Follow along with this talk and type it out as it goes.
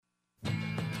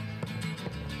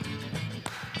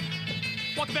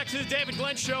Welcome back to the David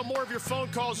Glenn Show. More of your phone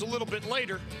calls a little bit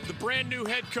later. The brand new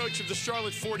head coach of the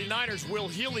Charlotte 49ers, Will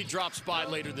Healy, drops by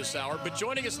later this hour. But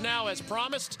joining us now, as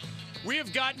promised, we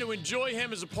have gotten to enjoy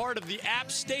him as a part of the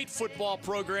App State football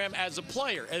program as a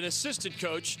player, an assistant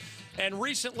coach, and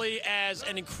recently as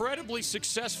an incredibly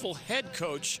successful head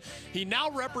coach. He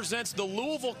now represents the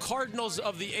Louisville Cardinals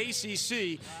of the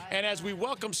ACC. And as we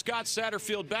welcome Scott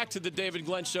Satterfield back to the David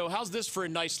Glenn Show, how's this for a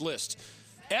nice list?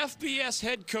 FBS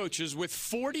head coaches with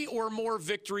 40 or more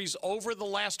victories over the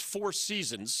last 4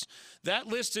 seasons. That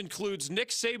list includes Nick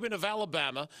Saban of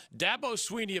Alabama, Dabo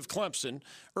Swinney of Clemson,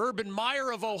 Urban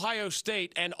Meyer of Ohio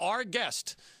State, and our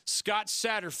guest, Scott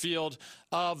Satterfield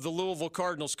of the Louisville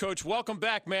Cardinals. Coach, welcome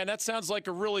back, man. That sounds like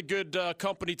a really good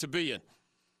company to be in.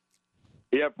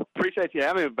 Yeah, appreciate you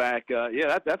having me back.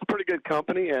 That's pretty good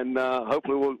company, and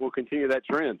hopefully we'll continue that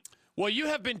trend. Well, you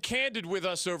have been candid with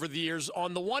us over the years.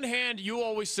 On the one hand, you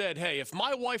always said, hey, if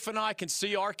my wife and I can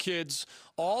see our kids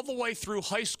all the way through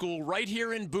high school right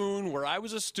here in Boone, where I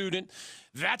was a student,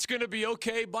 that's going to be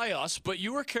okay by us. But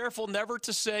you were careful never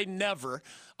to say never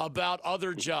about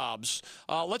other jobs.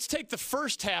 Let's take the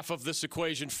first half of this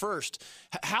equation first.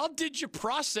 How did you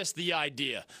process the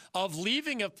idea of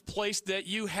leaving a place that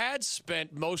you had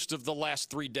spent most of the last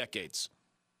 3 decades?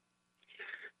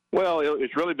 Well,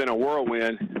 it's really been a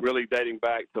whirlwind, really dating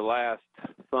back to last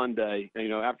Sunday. You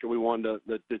know, after we won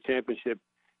the championship,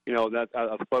 you know, that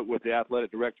I spoke with the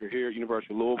athletic director here at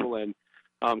University of Louisville and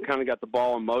kind of got the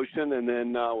ball in motion, and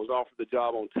then was offered the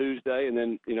job on Tuesday, and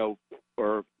then, you know,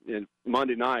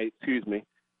 Monday night,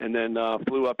 and then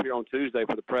flew up here on Tuesday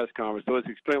for the press conference. So it's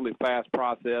an extremely fast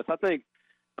process. I think,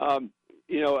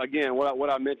 you know, again, what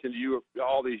I mentioned to you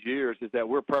all these years is that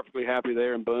we're perfectly happy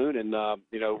there in Boone, and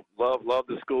you know, love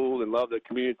the school and love the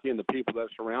community and the people that are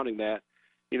surrounding that.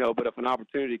 You know, but if an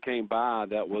opportunity came by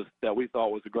that we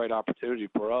thought was a great opportunity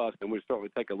for us, then we'd certainly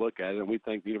take a look at it. And we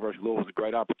think the University of Louisville is a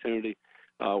great opportunity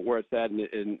where it's at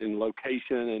in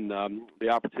location and the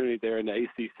opportunity there in the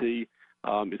ACC.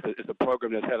 It's a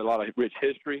program that's had a lot of rich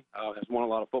history, has won a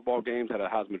lot of football games, had a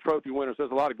Heisman Trophy winner. So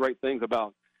there's a lot of great things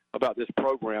about this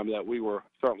program that we were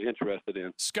certainly interested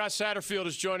in. Scott Satterfield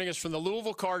is joining us from the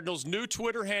Louisville Cardinals. New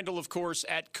Twitter handle, of course,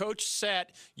 at Coach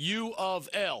Sat U of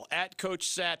L, at Coach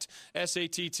Sat,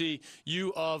 S-A-T-T,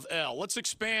 U of L. Let's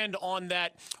expand on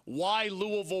that, why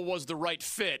Louisville was the right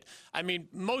fit. I mean,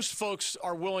 most folks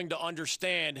are willing to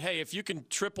understand, hey, if you can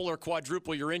triple or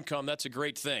quadruple your income, that's a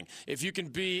great thing. If you can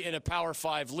be in a Power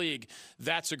 5 league,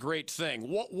 that's a great thing.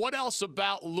 What else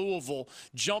about Louisville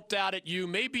jumped out at you,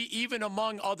 maybe even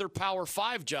among other Power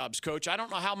 5 jobs, Coach? I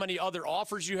don't know how many other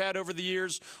offers you had over the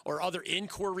years or other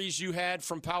inquiries you had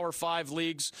from Power 5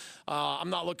 leagues. I'm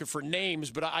not looking for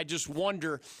names, but I just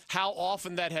wonder how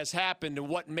often that has happened and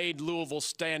what made Louisville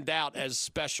stand out as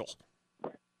special.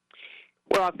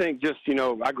 Well, I think just, you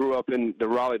know, I grew up in the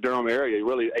Raleigh-Durham area,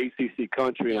 really ACC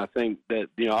country, and I think that,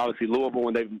 you know, obviously Louisville,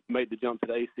 when they made the jump to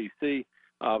the ACC,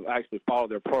 actually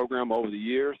followed their program over the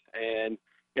years, and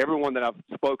everyone that I've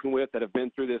spoken with that have been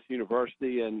through this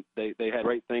university, and they had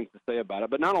great things to say about it.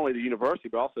 But not only the university,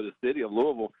 but also the city of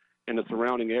Louisville and the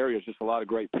surrounding areas, just a lot of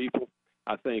great people.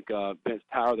 I think Vince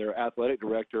Tower, their athletic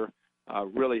director,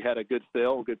 really had a good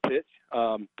sell, a good pitch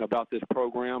about this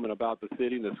program and about the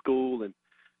city and the school, and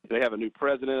they have a new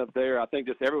president up there. I think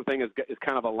just everything is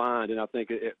kind of aligned, and I think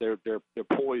they're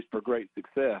poised for great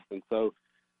success. And so,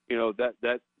 you know,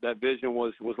 that vision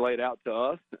was laid out to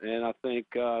us, and I think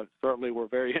certainly we're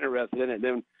very interested in it. And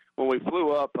then when we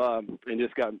flew up and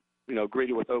just got, you know,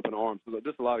 greeted with open arms, so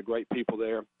just a lot of great people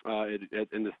there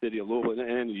in the city of Louisville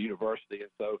and the university.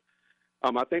 And so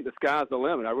I think the sky's the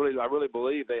limit. I really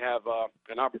believe they have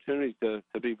an opportunity to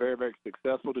be very, very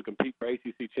successful, to compete for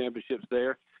ACC championships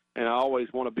there. And I always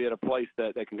want to be at a place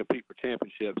that can compete for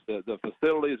championships. The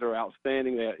facilities are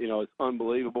outstanding. You know, it's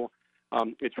unbelievable.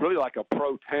 It's really like a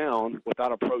pro town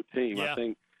without a pro team. Yeah. I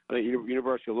think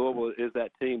University of Louisville is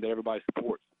that team that everybody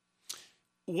supports.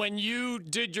 When you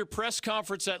did your press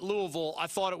conference at Louisville, I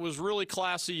thought it was really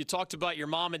classy. You talked about your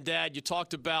mom and dad. You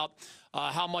talked about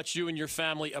how much you and your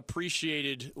family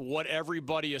appreciated what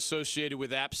everybody associated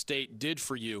with App State did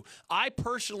for you. I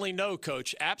personally know,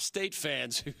 Coach, App State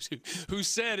fans who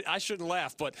said, I shouldn't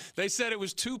laugh, but they said it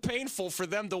was too painful for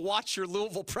them to watch your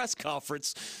Louisville press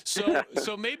conference.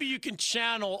 So maybe you can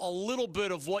channel a little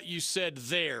bit of what you said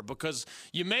there, because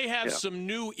you may have some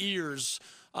new ears.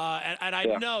 And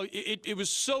I know it was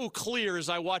so clear as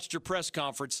I watched your press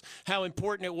conference how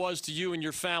important it was to you and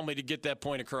your family to get that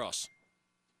point across.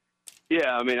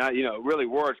 Yeah, I mean, really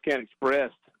words can't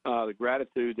express the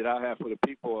gratitude that I have for the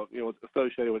people, you know,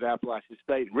 associated with Appalachian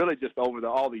State, really just over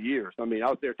all the years. I mean, I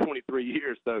was there 23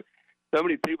 years, so so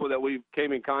many people that we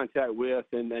came in contact with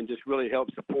and just really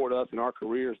helped support us in our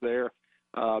careers there.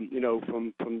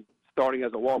 From starting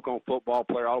as a walk-on football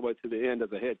player all the way to the end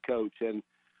as a head coach, and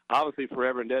obviously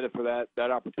forever indebted for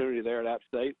that opportunity there at App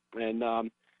State. And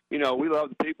we love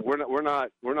the people. We're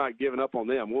not giving up on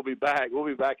them. We'll be back. We'll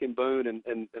be back in Boone,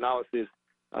 and obviously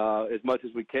as much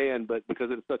as we can, but because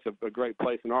it's such a great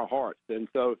place in our hearts. And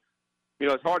so,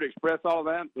 it's hard to express all of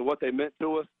that and what they meant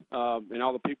to us and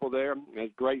all the people there.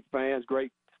 And great fans,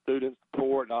 great student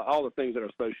support, all the things that are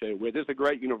associated with it. It's a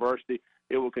great university.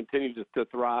 It will continue to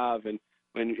thrive, and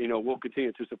we'll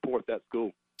continue to support that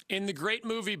school. In the great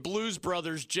movie Blues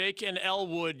Brothers, Jake and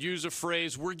Elwood use a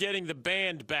phrase, "We're getting the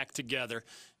band back together."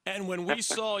 And when we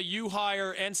saw you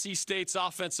hire NC State's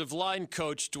offensive line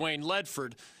coach, Dwayne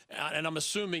Ledford, and I'm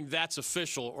assuming that's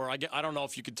official, or I don't know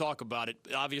if you could talk about it.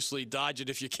 Obviously, dodge it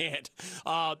if you can't.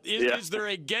 Is there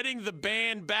a getting the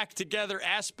band back together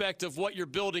aspect of what you're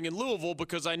building in Louisville?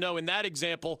 Because I know in that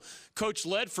example, Coach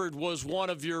Ledford was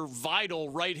one of your vital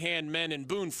right-hand men in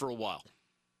Boone for a while.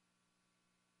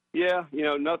 Yeah,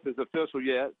 nothing's official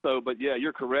yet. But yeah,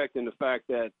 you're correct in the fact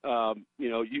that,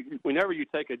 whenever you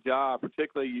take a job,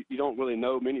 particularly you don't really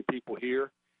know many people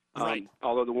here. Right.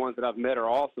 Although the ones that I've met are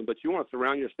awesome, but you want to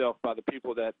surround yourself by the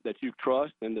people that you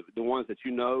trust and the ones that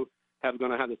you know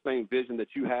going to have the same vision that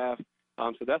you have.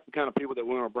 So that's the kind of people that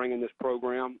we want to bring in this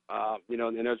program.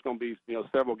 And there's going to be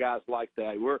several guys like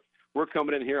that. We're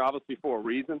coming in here obviously for a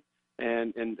reason.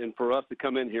 And for us to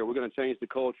come in here, we're going to change the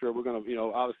culture. We're going to,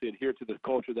 obviously adhere to the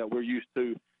culture that we're used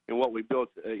to and what we built,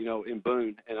 in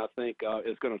Boone. And I think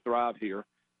it's going to thrive here.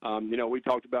 We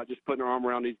talked about just putting our arm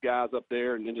around these guys up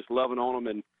there and just loving on them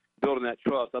and building that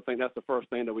trust. I think that's the first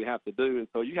thing that we have to do. And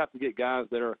so you have to get guys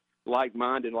that are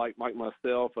like-minded, like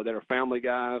myself, or that are family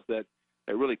guys that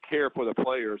really care for the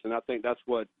players. And I think that's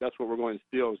what we're going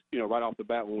to instill, right off the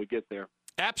bat when we get there.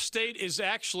 App State is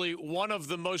actually one of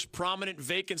the most prominent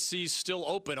vacancies still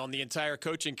open on the entire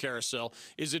coaching carousel.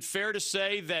 Is it fair to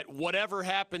say that whatever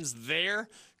happens there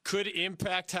could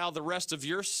impact how the rest of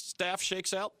your staff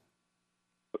shakes out?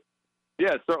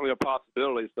 Yeah, it's certainly a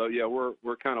possibility. So, yeah,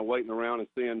 we're kind of waiting around and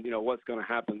seeing, what's going to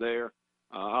happen there.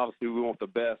 Obviously, we want the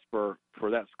best for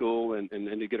that school and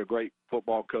to get a great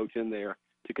football coach in there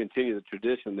to continue the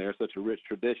tradition there, such a rich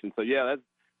tradition. So, yeah,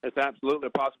 that's absolutely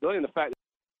a possibility. And the fact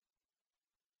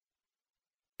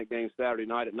game Saturday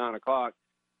night at 9 o'clock,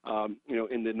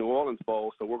 in the New Orleans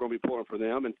Bowl. So we're going to be pulling for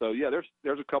them. And so, yeah,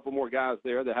 there's a couple more guys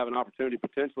there that have an opportunity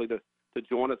potentially to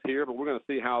join us here, but we're going to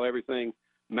see how everything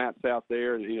maps out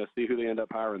there and, see who they end up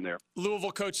hiring there.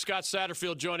 Louisville coach Scott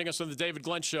Satterfield joining us on the David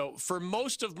Glenn Show. For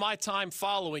most of my time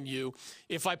following you,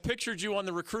 if I pictured you on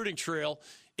the recruiting trail,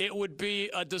 it would be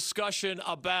a discussion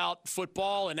about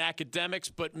football and academics,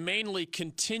 but mainly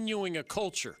continuing a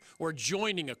culture or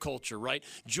joining a culture, right?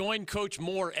 Join Coach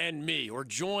Moore and me, or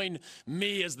join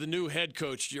me as the new head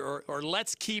coach, or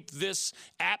let's keep this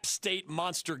App State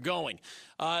monster going.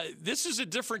 This is a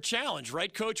different challenge,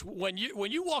 right, Coach? When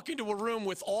you walk into a room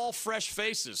with all fresh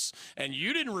faces, and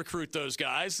you didn't recruit those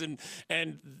guys, and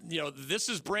this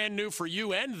is brand new for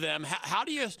you and them, how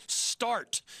do you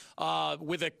start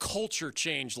with a culture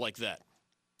change like that?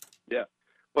 Yeah.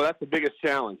 Well, that's the biggest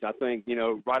challenge. I think,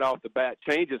 right off the bat,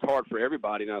 change is hard for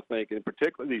everybody, and I think, and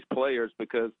particularly these players,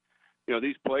 because,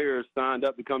 these players signed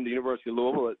up to come to the University of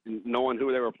Louisville knowing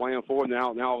who they were playing for.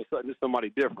 Now all of a sudden it's somebody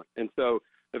different. And so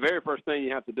the very first thing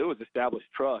you have to do is establish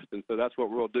trust. And so that's what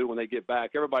we'll do when they get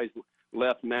back. Everybody's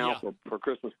left now for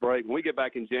Christmas break. When we get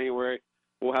back in January,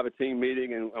 we'll have a team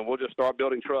meeting and we'll just start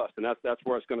building trust. And that's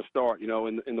where it's going to start,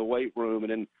 in the weight room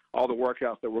and in all the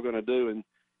workouts that we're going to do. And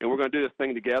we're going to do this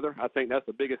thing together. I think that's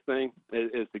the biggest thing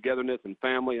is togetherness and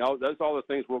family. Those are all the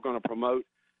things we're going to promote.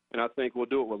 And I think we'll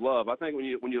do it with love. I think when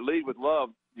you lead with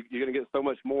love, you're going to get so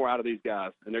much more out of these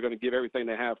guys, and they're going to give everything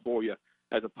they have for you,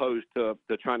 as opposed to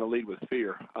trying to lead with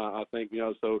fear. I think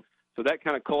so that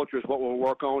kind of culture is what we'll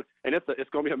work on, and it's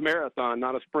going to be a marathon,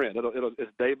 not a sprint.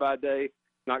 It's day by day.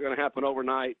 It's not going to happen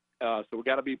overnight. So we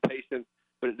got to be patient,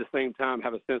 but at the same time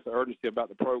have a sense of urgency about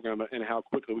the program and how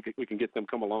quickly we can get them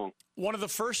come along. One of the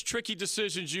first tricky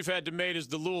decisions you've had to make as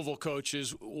the Louisville coach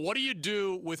is, what do you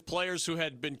do with players who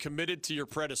had been committed to your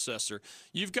predecessor?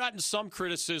 You've gotten some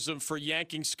criticism for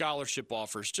yanking scholarship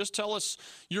offers. Just tell us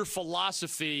your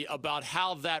philosophy about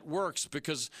how that works,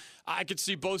 because I could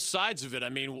see both sides of it. I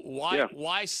mean,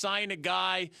 why sign a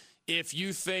guy if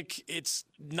you think it's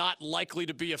not likely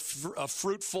to be a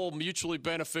fruitful, mutually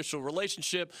beneficial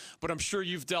relationship? But I'm sure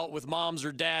you've dealt with moms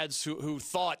or dads who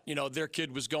thought, their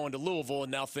kid was going to Louisville,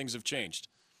 and now things have changed.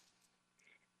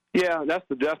 Yeah, that's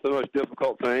the most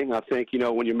difficult thing. I think,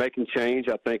 when you're making change,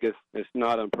 I think it's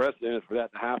not unprecedented for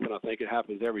that to happen. I think it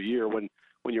happens every year when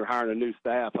you're hiring a new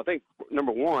staff. I think,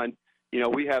 number one,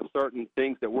 we have certain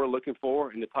things that we're looking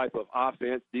for in the type of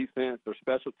offense, defense, or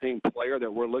special team player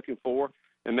that we're looking for,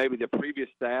 and maybe the previous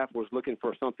staff was looking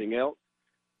for something else.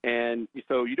 And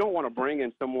so you don't want to bring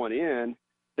in someone in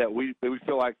that we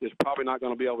feel like is probably not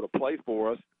going to be able to play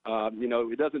for us.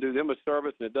 It doesn't do them a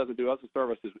service, and it doesn't do us a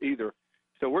service either.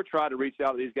 So we're trying to reach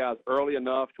out to these guys early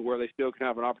enough to where they still can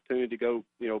have an opportunity to go,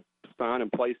 sign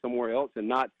and play somewhere else, and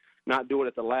not do it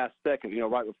at the last second,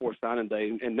 right before signing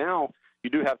day. And now you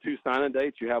do have 2 signing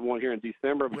dates. You have one here in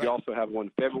December, but you also have one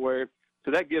in February.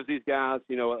 So that gives these guys,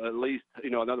 at least,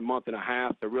 another month and a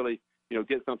half to really,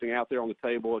 get something out there on the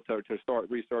table to start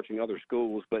researching other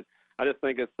schools. But I just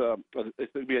think it's going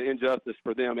to be an injustice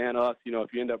for them and us,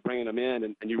 if you end up bringing them in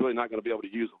and you're really not going to be able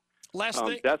to use them. Last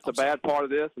thing, that's the bad part of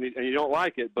this, and you don't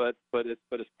like it, but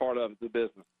it's part of the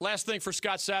business. Last thing for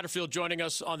Scott Satterfield joining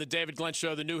us on the David Glenn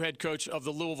Show, the new head coach of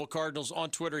the Louisville Cardinals. On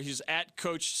Twitter, he's at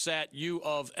Coach Sat U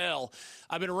of L.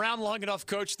 I've been around long enough,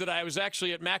 Coach, that I was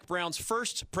actually at Mac Brown's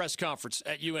first press conference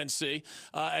at UNC,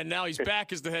 and now he's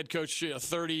back as the head coach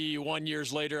 31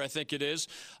 years later, I think it is.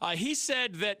 He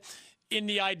said that in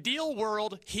the ideal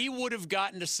world, he would have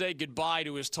gotten to say goodbye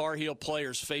to his Tar Heel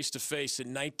players face-to-face in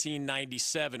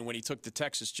 1997 when he took the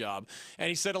Texas job. And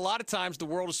he said a lot of times the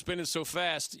world is spinning so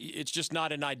fast, it's just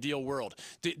not an ideal world.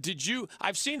 Did you –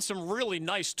 I've seen some really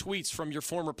nice tweets from your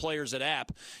former players at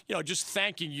App, just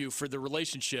thanking you for the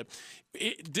relationship.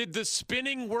 Did the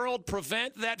spinning world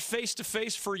prevent that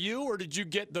face-to-face for you, or did you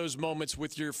get those moments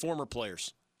with your former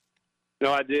players?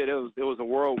 No, I did. It was a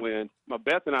whirlwind.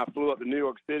 Beth and I flew up to New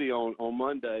York City on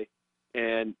Monday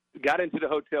and got into the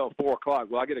hotel at 4 o'clock.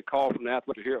 Well, I get a call from the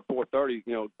athletic here at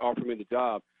 4:30, offering me the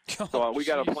job. So we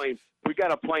got a plane. We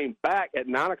got a plane back at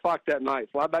 9 o'clock that night.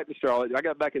 Fly back to Charlotte. I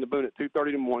got back in the Boone at 2:30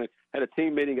 in the morning. Had a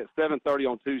team meeting at 7:30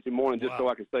 on Tuesday morning, just so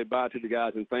I could say bye to the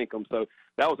guys and thank them. So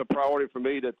that was a priority for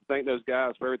me to thank those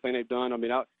guys for everything they've done. I mean,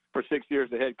 for 6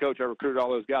 years, the head coach, I recruited all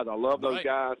those guys. I love those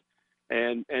guys.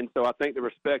 And so I think the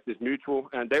respect is mutual,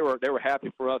 and they were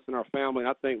happy for us and our family, and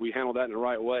I think we handled that in the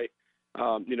right way.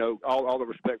 All the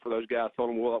respect for those guys. Told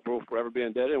them we'll forever be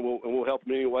indebted, and we'll help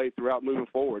them anyway throughout moving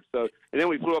forward. So, and then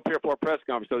we flew up here for a press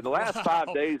conference. So the last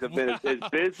 5 days have been as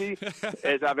busy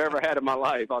as I've ever had in my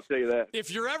life. I'll tell you that.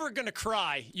 If you're ever going to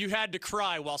cry, you had to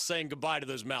cry while saying goodbye to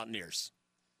those Mountaineers.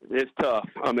 It's tough.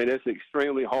 I mean, it's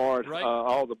extremely hard. Right.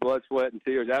 All the blood, sweat, and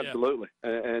tears. Absolutely,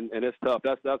 and it's tough.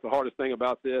 That's the hardest thing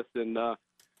about this. And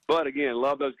but again,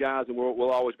 love those guys, and we'll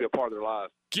always be a part of their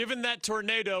lives. Given that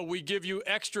tornado, we give you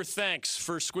extra thanks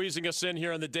for squeezing us in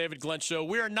here on the David Glenn Show.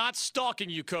 We are not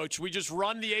stalking you, Coach. We just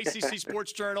run the ACC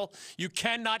Sports Journal. You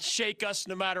cannot shake us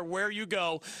no matter where you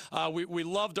go. We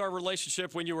loved our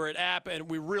relationship when you were at App, and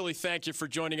we really thank you for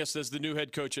joining us as the new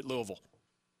head coach at Louisville.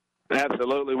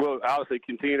 Absolutely. We'll obviously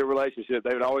continue the relationship.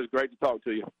 David, always great to talk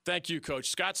to you. Thank you, Coach.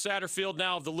 Scott Satterfield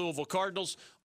now of the Louisville Cardinals.